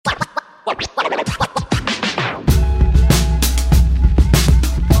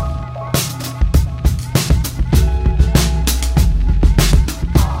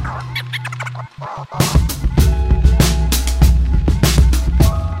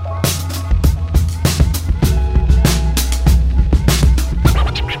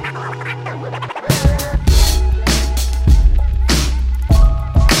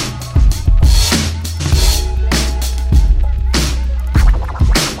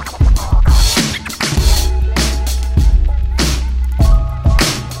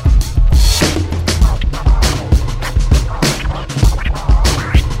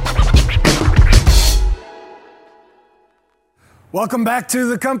Welcome back to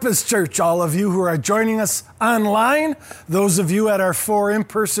the Compass Church, all of you who are joining us online, those of you at our 4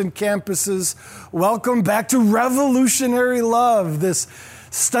 in-person campuses, welcome back to Revolutionary Love, this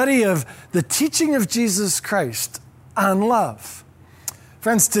study of the teaching of Jesus Christ on love.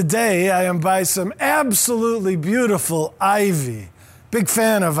 Friends, today I am by some absolutely beautiful ivy. Big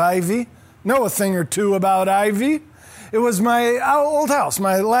fan of ivy, know a thing or two about ivy. It was my old house,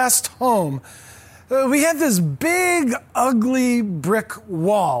 my last home. We had this big, ugly brick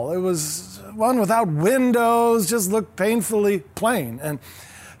wall. It was one without windows, just looked painfully plain. And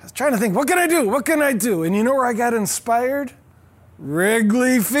I was trying to think, what can I do? What can I do? And you know where I got inspired?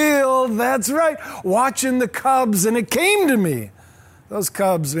 Wrigley Field, that's right. Watching the Cubs, and it came to me. Those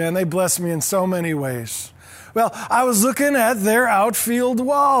Cubs, man, they blessed me in so many ways. Well, I was looking at their outfield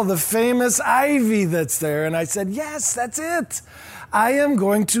wall, the famous ivy that's there, and I said, yes, that's it. I am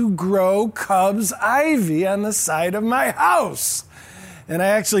going to grow Cubs ivy on the side of my house. And I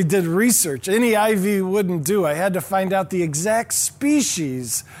actually did research. Any ivy wouldn't do. I had to find out the exact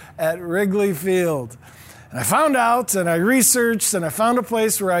species at Wrigley Field. And I found out, and I researched, and I found a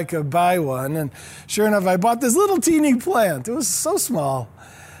place where I could buy one. And sure enough, I bought this little teeny plant. It was so small.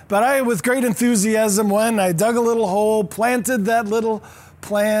 But I, with great enthusiasm, went, I dug a little hole, planted that little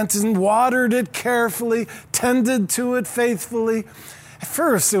plant and watered it carefully, tended to it faithfully. At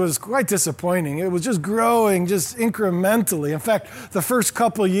first, it was quite disappointing. It was just growing just incrementally. In fact, the first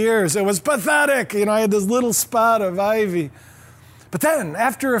couple years, it was pathetic. I had this little spot of ivy. But then,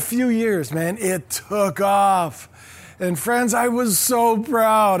 after a few years, man, it took off. And friends, I was so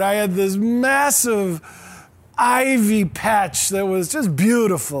proud. I had this massive ivy patch that was just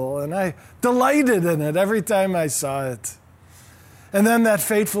beautiful, and I delighted in it every time I saw it. And then that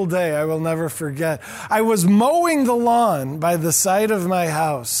fateful day, I will never forget. I was mowing the lawn by the side of my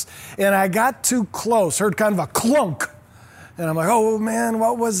house, and I got too close, heard kind of a clunk. And I'm like, oh man,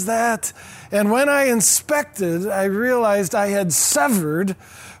 what was that? And when I inspected, I realized I had severed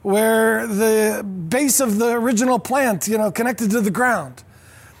where the base of the original plant, connected to the ground.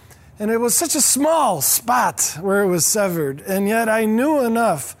 And it was such a small spot where it was severed. And yet I knew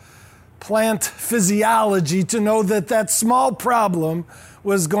enough plant physiology to know that small problem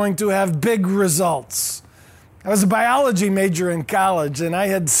was going to have big results. I was a biology major in college, and I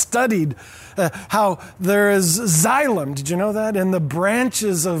had studied how there is xylem. Did you know that? In the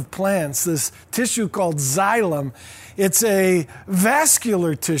branches of plants, this tissue called xylem, it's a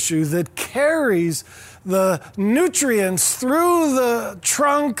vascular tissue that carries the nutrients through the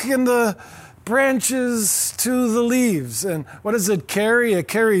trunk and the branches to the leaves. And what does it carry? It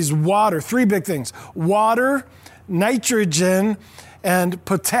carries water. 3 big things: water, nitrogen, and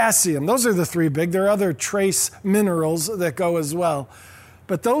potassium. Those are the 3 big. There are other trace minerals that go as well.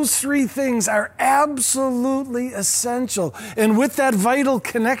 But those 3 things are absolutely essential. And with that vital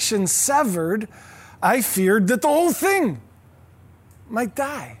connection severed, I feared that the whole thing might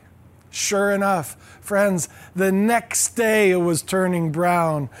die. Sure enough, friends, the next day it was turning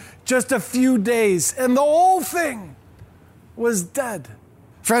brown. Just a few days, and the whole thing was dead.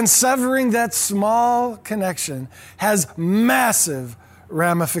 Friends, severing that small connection has massive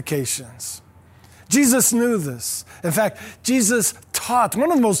ramifications. Jesus knew this. In fact, Jesus taught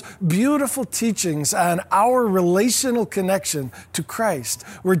one of the most beautiful teachings on our relational connection to Christ,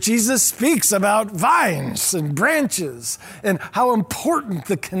 where Jesus speaks about vines and branches and how important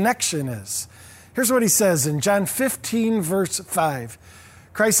the connection is. Here's what he says in John 15, verse 5.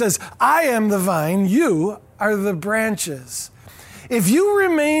 Christ says, I am the vine, you are the branches. If you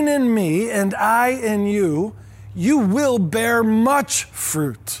remain in me and I in you, you will bear much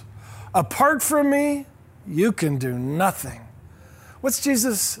fruit. Apart from me, you can do nothing. What's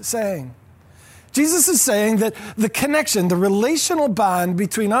Jesus saying? Jesus is saying that the connection, the relational bond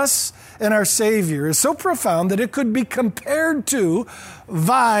between us and our Savior is so profound that it could be compared to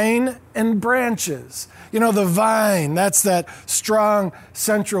vine and branches. The vine, that's that strong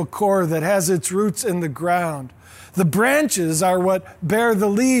central core that has its roots in the ground. The branches are what bear the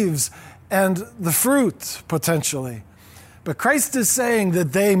leaves and the fruit, potentially. But Christ is saying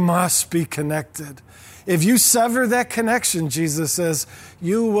that they must be connected. If you sever that connection, Jesus says,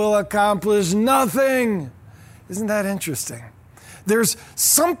 you will accomplish nothing. Isn't that interesting? There's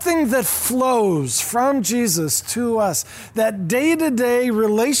something that flows from Jesus to us. That day-to-day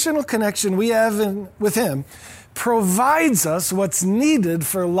relational connection we have with Him provides us what's needed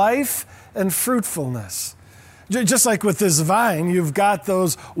for life and fruitfulness. Just like with this vine, you've got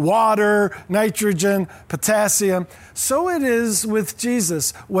those water, nitrogen, potassium. So it is with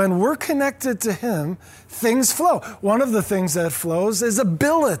Jesus. When we're connected to Him, things flow. One of the things that flows is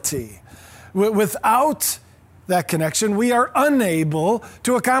ability. Without that connection, we are unable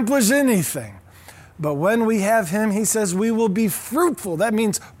to accomplish anything. But when we have Him, He says we will be fruitful. That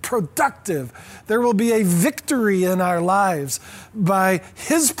means productive. There will be a victory in our lives by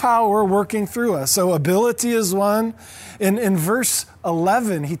His power working through us. So ability is one. In verse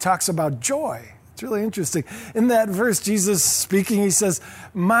 11, He talks about joy. It's really interesting. In that verse, Jesus speaking, He says,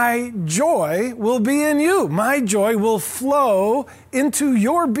 my joy will be in you. My joy will flow into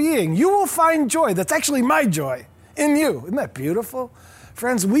your being. You will find joy. That's actually my joy in you. Isn't that beautiful?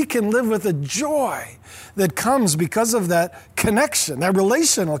 Friends, we can live with a joy that comes because of that connection, that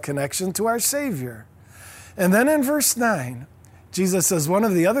relational connection to our Savior. And then in verse 9, Jesus says one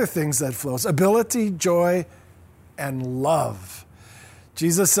of the other things that flows, ability, joy, and love.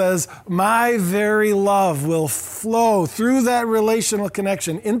 Jesus says, my very love will flow through that relational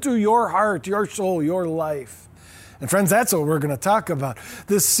connection into your heart, your soul, your life. And friends, that's what we're going to talk about.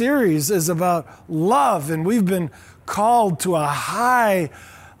 This series is about love, and we've been called to a high,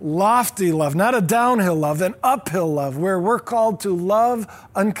 lofty love, not a downhill love, an uphill love, where we're called to love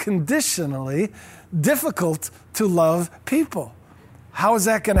unconditionally, difficult to love people. How is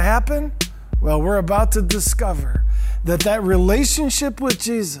that going to happen? Well, we're about to discover that relationship with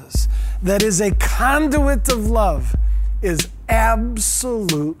Jesus, that is a conduit of love, is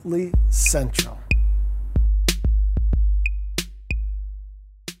absolutely central.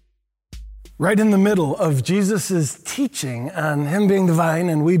 Right in the middle of Jesus' teaching on Him being the vine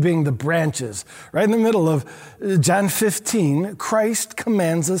and we being the branches, right in the middle of John 15, Christ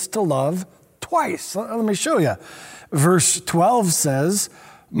commands us to love twice. Let me show you. Verse 12 says,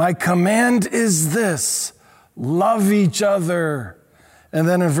 my command is this, love each other. And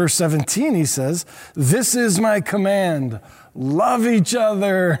then in verse 17, He says, this is my command, love each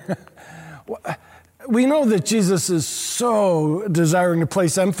other. We know that Jesus is so desiring to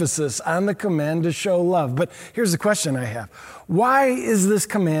place emphasis on the command to show love. But here's the question I have. Why is this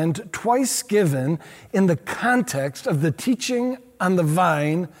command twice given in the context of the teaching on the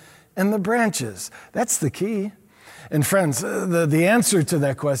vine and the branches? That's the key. And friends, the answer to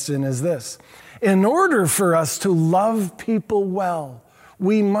that question is this. In order for us to love people well,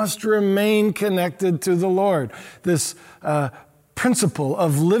 we must remain connected to the Lord. This principle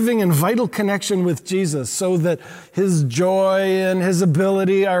of living in vital connection with Jesus so that His joy and His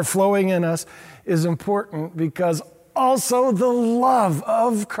ability are flowing in us is important, because also the love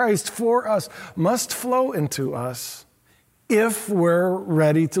of Christ for us must flow into us if we're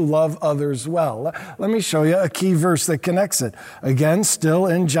ready to love others well. Let me show you a key verse that connects it. Again, still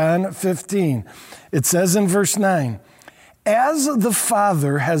in John 15. It says in verse 9, as the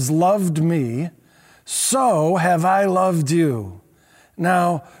Father has loved me, so have I loved you.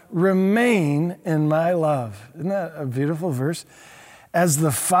 Now remain in my love. Isn't that a beautiful verse? As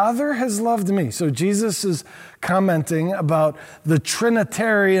the Father has loved me. So Jesus is commenting about the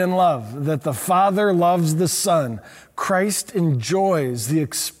Trinitarian love, that the Father loves the Son. Christ enjoys the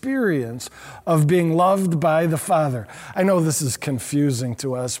experience of being loved by the Father. I know this is confusing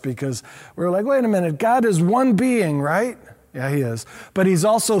to us because we're like, wait a minute, God is one being, right? Yeah, He is. But He's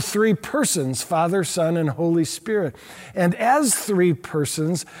also three persons, Father, Son, and Holy Spirit. And as three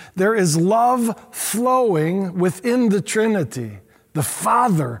persons, there is love flowing within the Trinity. The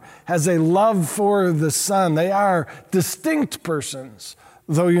Father has a love for the Son. They are distinct persons,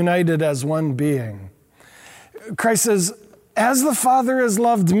 though united as one being. Christ says, as the Father has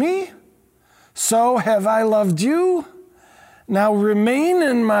loved me, so have I loved you. Now remain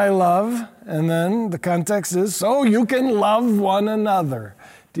in my love. And then the context is, so you can love one another.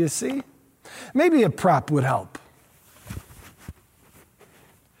 Do you see? Maybe a prop would help.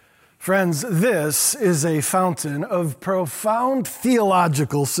 Friends, this is a fountain of profound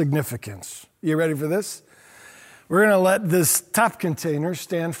theological significance. You ready for this? We're going to let this top container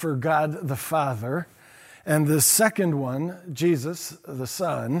stand for God the Father, and this second one, Jesus the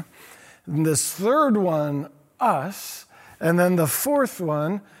Son, and this third one, us, and then the fourth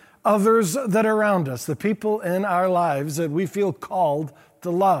one, others that are around us, the people in our lives that we feel called to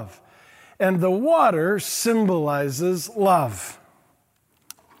love. And the water symbolizes love.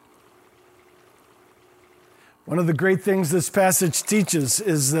 One of the great things this passage teaches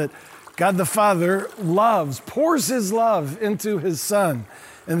is that God the Father pours his love into his Son,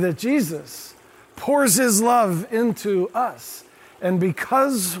 and that Jesus pours his love into us. And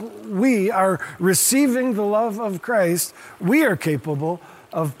because we are receiving the love of Christ, we are capable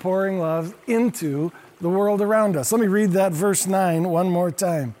of pouring love into the world around us. Let me read that verse 9 one more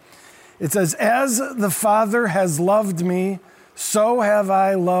time. It says, "As the Father has loved me, so have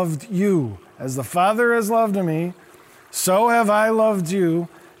I loved you. As the Father has loved me, so have I loved you."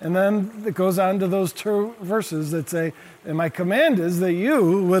 And then it goes on to those two verses that say, "And my command is that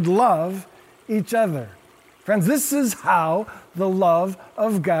you would love each other." Friends, this is how the love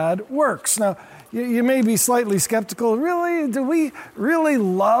of God works. Now, you may be slightly skeptical. Really? Do we really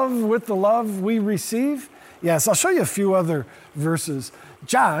love with the love we receive? Yes, I'll show you a few other verses.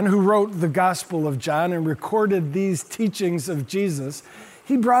 John, who wrote the Gospel of John and recorded these teachings of Jesus,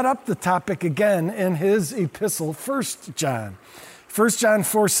 he brought up the topic again in his epistle, 1 John. 1 John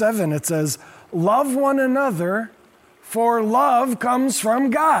 4:7, it says, "Love one another, for love comes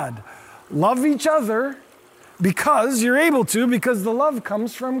from God." Love each other because you're able to, because the love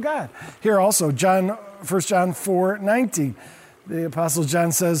comes from God. Here also, 1 John 4:19, the Apostle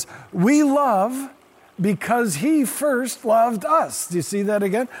John says, "We love because he first loved us." Do you see that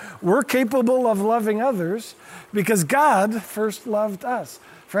again? We're capable of loving others because God first loved us.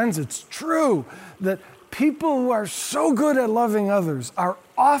 Friends, it's true that people who are so good at loving others are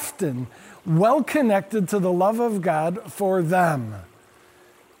often well connected to the love of God for them.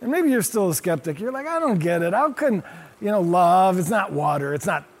 And maybe you're still a skeptic. You're like, I don't get it. How can, love, it's not water. It's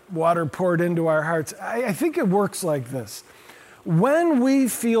not water poured into our hearts. I think it works like this. When we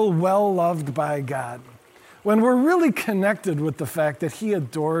feel well loved by God, when we're really connected with the fact that he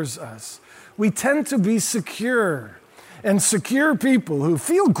adores us, we tend to be secure. And secure people who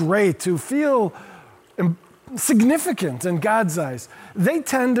feel great, who feel significant in God's eyes, they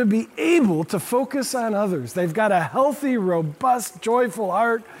tend to be able to focus on others. They've got a healthy, robust, joyful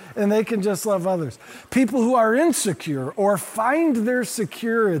heart, and they can just love others. People who are insecure or find their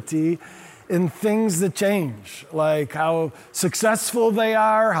security in things that change, like how successful they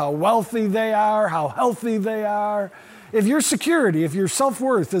are, how wealthy they are, how healthy they are. If your security, if your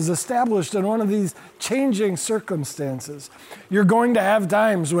self-worth is established in one of these changing circumstances, you're going to have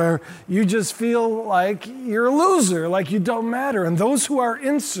times where you just feel like you're a loser, like you don't matter. And those who are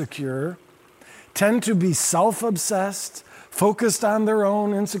insecure tend to be self-obsessed, focused on their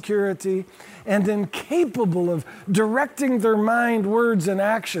own insecurity, and incapable of directing their mind, words, and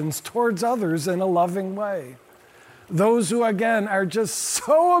actions towards others in a loving way. Those who, again, are just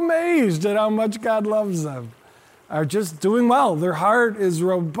so amazed at how much God loves them are just doing well. Their heart is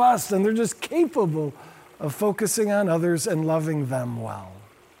robust, and they're just capable of focusing on others and loving them well.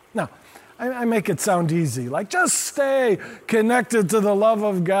 Now, I make it sound easy, like just stay connected to the love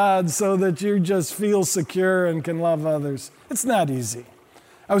of God so that you just feel secure and can love others. It's not easy.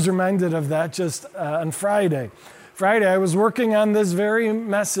 I was reminded of that just on Friday. I was working on this very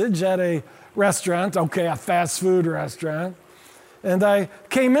message at a restaurant, a fast food restaurant, and I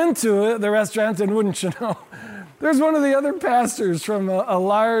came into the restaurant, and wouldn't you know, there's one of the other pastors from a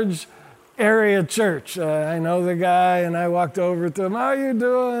large area church. I know the guy, and I walked over to him, "How you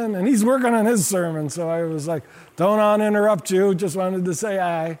doing?" And he's working on his sermon, so I was like, don't interrupt you, just wanted to say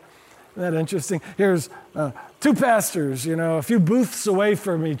hi. Isn't that interesting? Here's two pastors, a few booths away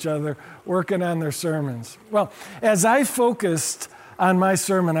from each other, working on their sermons. Well, as I focused on my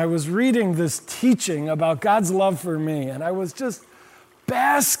sermon, I was reading this teaching about God's love for me, and I was just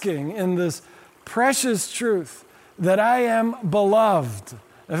basking in this precious truth that I am beloved.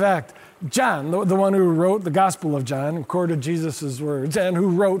 In fact, John, the one who wrote the Gospel of John, recorded Jesus' words, and who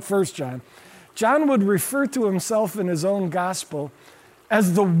wrote 1 John, John would refer to himself in his own gospel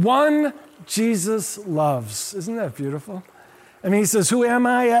as the one Jesus loves. Isn't that beautiful? I mean, he says, who am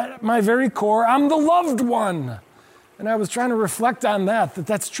I at my very core? I'm the loved one. And I was trying to reflect on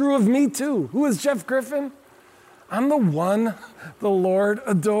that's true of me too. Who is Jeff Griffin? I'm the one the Lord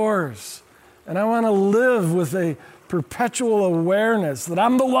adores. And I want to live with a perpetual awareness that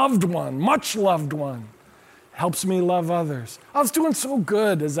I'm the loved one, much loved one. Helps me love others. I was doing so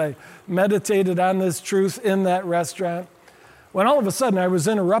good as I meditated on this truth in that restaurant, when all of a sudden I was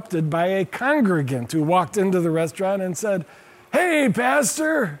interrupted by a congregant who walked into the restaurant and said, "Hey,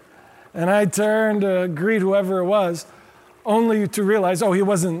 Pastor." And I turned to greet whoever it was. only to realize, he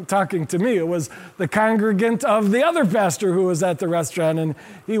wasn't talking to me. It was the congregant of the other pastor who was at the restaurant. And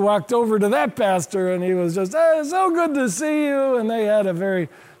he walked over to that pastor and he was just, hey, so good to see you. And they had a very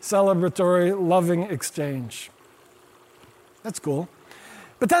celebratory, loving exchange. That's cool.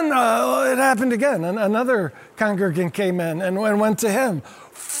 But then it happened again. Another congregant came in and went to him.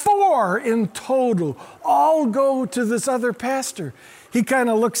 4 in total all go to this other pastor. He kind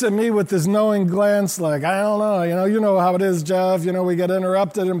of looks at me with this knowing glance like, I don't know, you know how it is, Jeff. We get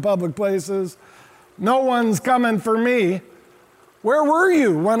interrupted in public places. No one's coming for me. Where were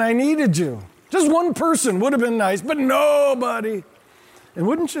you when I needed you? Just one person would have been nice, but nobody. And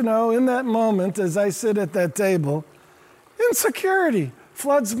wouldn't you know, in that moment, as I sit at that table, insecurity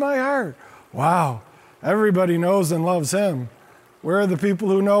floods my heart. Wow, everybody knows and loves him. Where are the people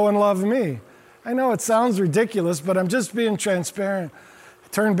who know and love me? I know it sounds ridiculous, but I'm just being transparent. I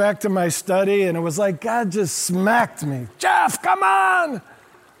turned back to my study, and it was like God just smacked me. Jeff, come on!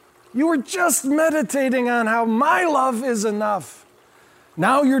 You were just meditating on how my love is enough.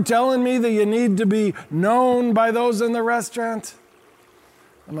 Now you're telling me that you need to be known by those in the restaurant?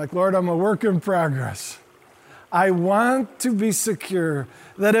 I'm like, Lord, I'm a work in progress. I want to be secure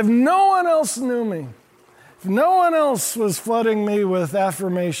that if no one else knew me, if no one else was flooding me with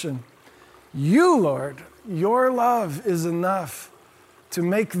affirmation, you, Lord, your love is enough to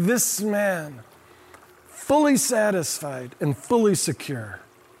make this man fully satisfied and fully secure.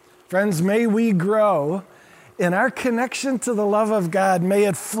 Friends, may we grow in our connection to the love of God. May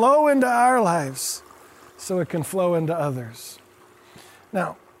it flow into our lives so it can flow into others.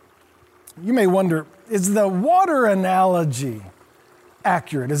 Now, you may wonder, is the water analogy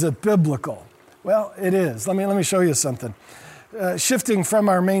accurate? Is it biblical? Well, it is. Let me show you something. Shifting from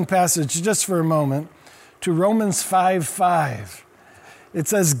our main passage just for a moment to Romans 5:5. It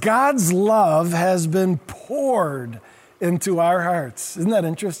says, God's love has been poured into our hearts. Isn't that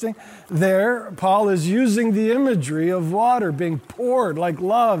interesting? There, Paul is using the imagery of water being poured like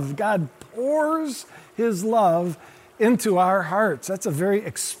love. God pours his love into our hearts. That's a very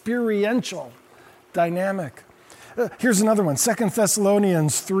experiential dynamic. Here's another one, 2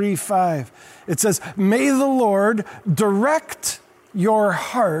 Thessalonians 3:5. It says, may the Lord direct your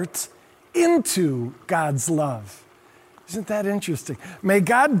heart into God's love. Isn't that interesting? May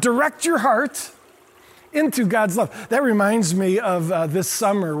God direct your heart into God's love. That reminds me of this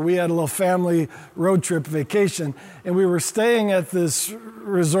summer. We had a little family road trip vacation, and we were staying at this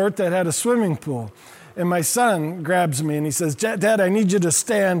resort that had a swimming pool. And my son grabs me and he says, Dad, I need you to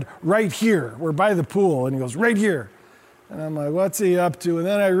stand right here. We're by the pool. And he goes, right here. And I'm like, what's he up to? And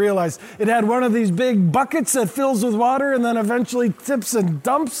then I realized it had one of these big buckets that fills with water and then eventually tips and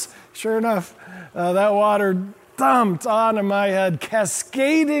dumps. Sure enough, that water dumped onto my head,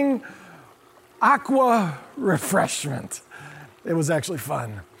 cascading aqua refreshment. It was actually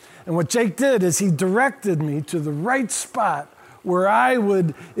fun. And what Jake did is he directed me to the right spot where I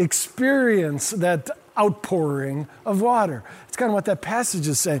would experience that outpouring of water. It's kind of what that passage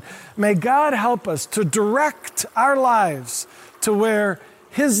is saying. May God help us to direct our lives to where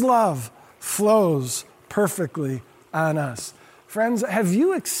his love flows perfectly on us. Friends, have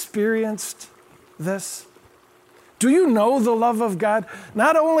you experienced this? Do you know the love of God?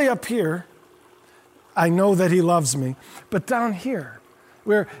 Not only up here, I know that he loves me, but down here,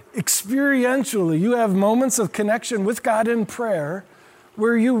 where experientially you have moments of connection with God in prayer,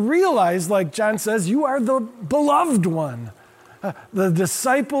 where you realize, like John says, you are the beloved one, the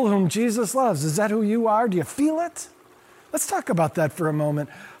disciple whom Jesus loves. Is that who you are? Do you feel it? Let's talk about that for a moment.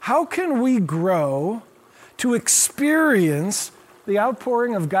 How can we grow to experience the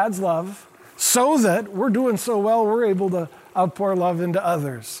outpouring of God's love so that we're doing so well we're able to outpour love into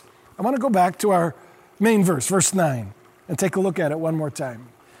others? I want to go back to our main verse, verse 9, and take a look at it one more time.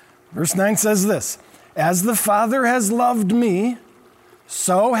 Verse 9 says this, as the Father has loved me,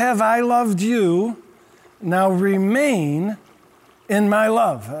 so have I loved you. Now remain in my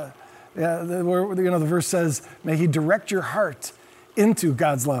love. The verse says, may he direct your heart into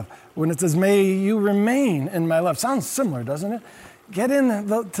God's love. When it says, may you remain in my love. Sounds similar, doesn't it? Get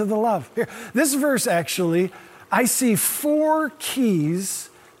into the love. Here, this verse actually, I see 4 keys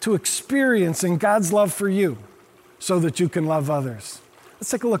to experiencing God's love for you so that you can love others.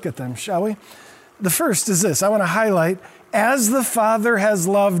 Let's take a look at them, shall we? The first is this. I want to highlight, as the Father has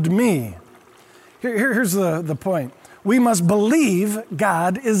loved me. Here's the point. We must believe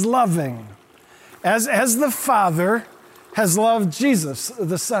God is loving. As the Father has loved Jesus,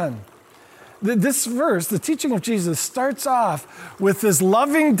 the Son. This verse, the teaching of Jesus, starts off with this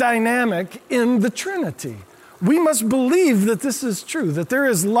loving dynamic in the Trinity. We must believe that this is true, that there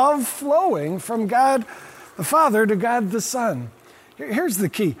is love flowing from God the Father to God the Son. Here's the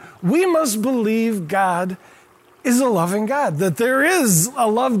key. We must believe God is a loving God, that there is a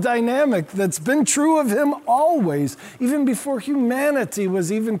love dynamic that's been true of him always, even before humanity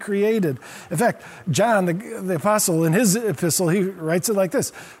was even created. In fact, John, the apostle, in his epistle, he writes it like this,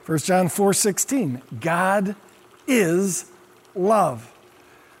 1 John 4:16, God is love.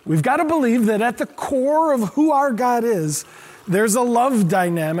 We've got to believe that at the core of who our God is, there's a love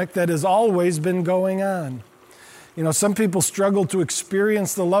dynamic that has always been going on. You know, some people struggle to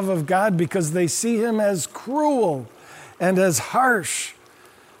experience the love of God because they see him as cruel and as harsh.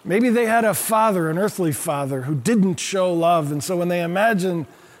 Maybe they had a father, an earthly father, who didn't show love. And so when they imagine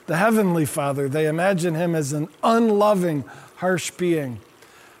the heavenly Father, they imagine him as an unloving, harsh being.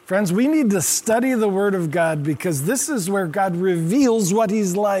 Friends, we need to study the Word of God because this is where God reveals what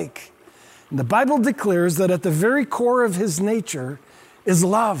he's like. And the Bible declares that at the very core of his nature is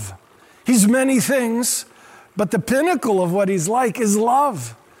love. He's many things, but the pinnacle of what he's like is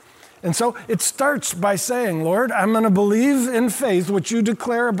love. And so it starts by saying, Lord, I'm going to believe in faith what you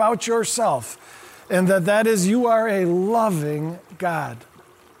declare about yourself, and that is you are a loving God.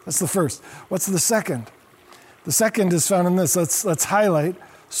 That's the first. What's the second? The second is found in this. Let's highlight,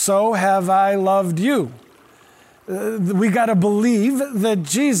 so have I loved you. We got to believe that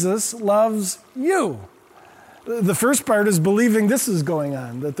Jesus loves you. The first part is believing this is going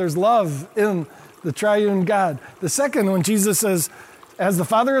on, that there's love in the triune God. The second, when Jesus says, as the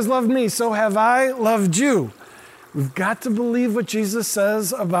Father has loved me, so have I loved you. We've got to believe what Jesus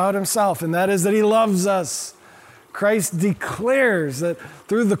says about himself, and that is that he loves us. Christ declares that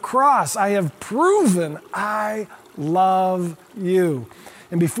through the cross, I have proven I love you.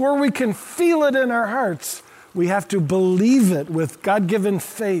 And before we can feel it in our hearts, we have to believe it with God-given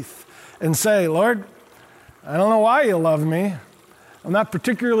faith and say, Lord, I don't know why you love me. I'm not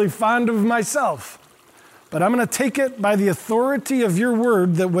particularly fond of myself, but I'm going to take it by the authority of your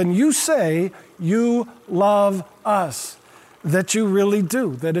word that when you say you love us, that you really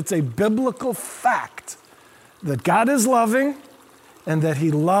do, that it's a biblical fact that God is loving and that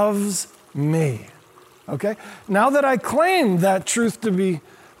he loves me. Okay? Now that I claim that truth to be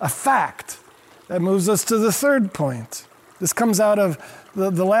a fact, that moves us to the third point. This comes out of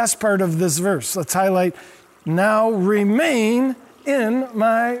the last part of this verse. Let's highlight, now remain in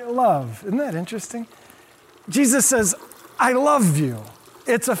my love. Isn't that interesting? Jesus says, I love you.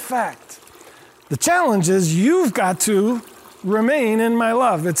 It's a fact. The challenge is you've got to remain in my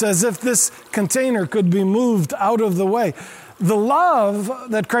love. It's as if this container could be moved out of the way. The love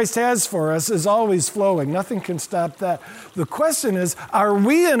that Christ has for us is always flowing. Nothing can stop that. The question is, are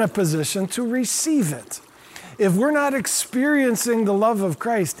we in a position to receive it? If we're not experiencing the love of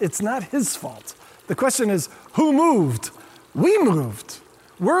Christ, it's not his fault. The question is, who moved? We moved.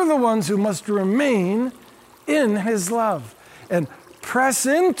 We're the ones who must remain in his love and press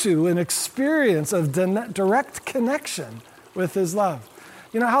into an experience of direct connection with his love.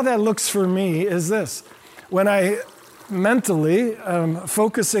 You know how that looks for me is this. When I mentally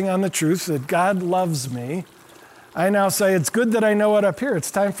focusing on the truth that God loves me, I now say, it's good that I know it up here.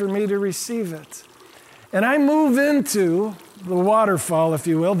 It's time for me to receive it. And I move into the waterfall, if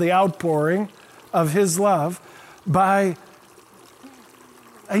you will, the outpouring of his love I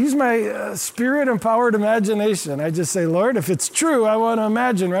use my spirit-empowered imagination. I just say, Lord, if it's true, I want to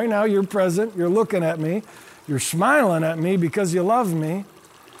imagine right now you're present, you're looking at me, you're smiling at me because you love me,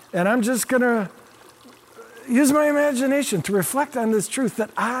 and I'm just going to use my imagination to reflect on this truth that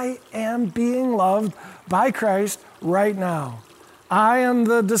I am being loved by Christ right now. I am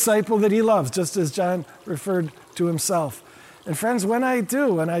the disciple that he loves, just as John referred to himself. And friends, when I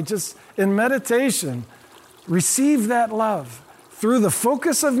do, and I just, in meditation, receive that love through the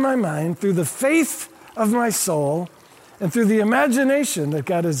focus of my mind, through the faith of my soul, and through the imagination that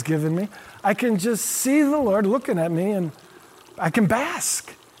God has given me, I can just see the Lord looking at me and I can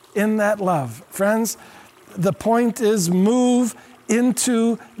bask in that love. Friends, the point is move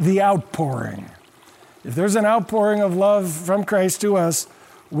into the outpouring. If there's an outpouring of love from Christ to us,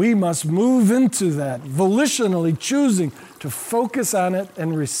 we must move into that, volitionally choosing to focus on it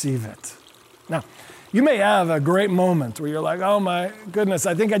and receive it. Now, you may have a great moment where you're like, oh my goodness,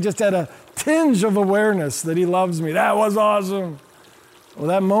 I think I just had a tinge of awareness that he loves me. That was awesome. Well,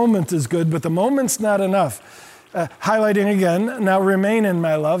 that moment is good, but the moment's not enough. Highlighting again, now remain in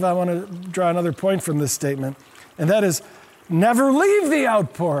my love. I want to draw another point from this statement, and that is never leave the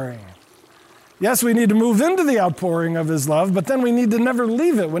outpouring. Yes, we need to move into the outpouring of his love, but then we need to never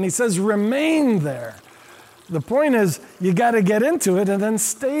leave it when he says remain there. The point is you got to get into it and then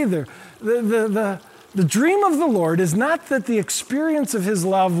stay there. The dream of the Lord is not that the experience of his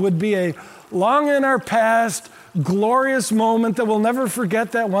love would be a long in our past, glorious moment that we'll never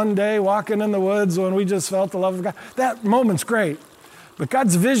forget, that one day walking in the woods when we just felt the love of God. That moment's great. But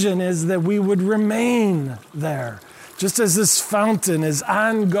God's vision is that we would remain there. Just as this fountain is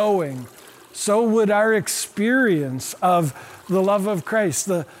ongoing, so would our experience of the love of Christ.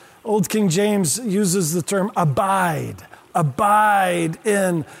 The Old King James uses the term abide. Abide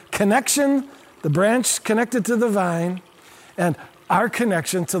in connection, the branch connected to the vine, and our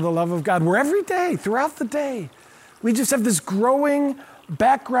connection to the love of God. Where every day, throughout the day, we just have this growing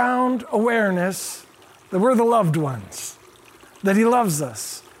background awareness that we're the loved ones, that He loves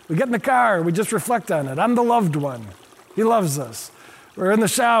us. We get in the car, we just reflect on it. I'm the loved one. He loves us. We're in the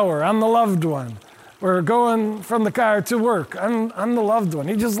shower, I'm the loved one. We're going from the car to work, I'm the loved one.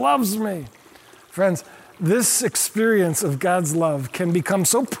 He just loves me. Friends, this experience of God's love can become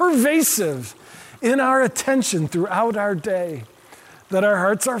so pervasive in our attention throughout our day that our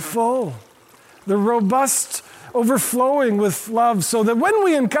hearts are full. They're robust, overflowing with love, so that when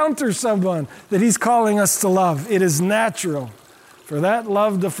we encounter someone that He's calling us to love, it is natural for that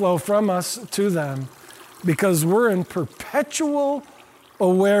love to flow from us to them, because we're in perpetual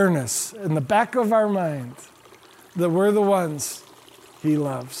awareness in the back of our mind that we're the ones He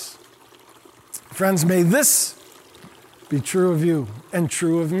loves. Friends, may this be true of you and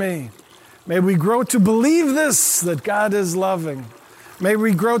true of me. May we grow to believe this, that God is loving. May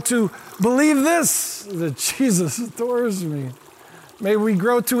we grow to believe this, that Jesus adores me. May we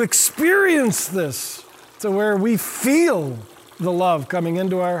grow to experience this, to where we feel the love coming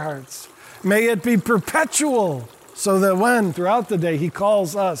into our hearts. May it be perpetual, so that when, throughout the day, He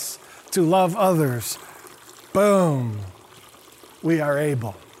calls us to love others, boom, we are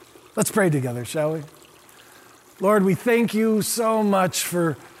able. Let's pray together, shall we? Lord, we thank You so much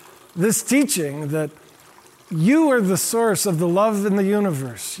for this teaching that You are the source of the love in the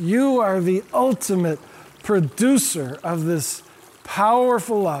universe. You are the ultimate producer of this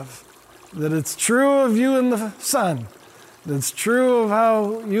powerful love, that it's true of You and the Son, that it's true of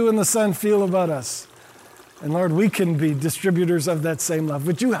how You and the Son feel about us. And Lord, we can be distributors of that same love.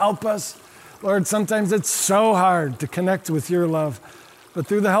 Would You help us? Lord, sometimes it's so hard to connect with Your love, but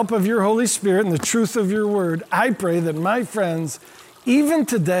through the help of Your Holy Spirit and the truth of Your word, I pray that my friends, even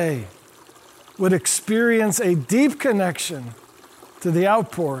today, would experience a deep connection to the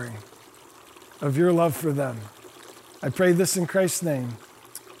outpouring of Your love for them. I pray this in Christ's name.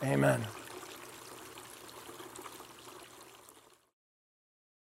 Amen.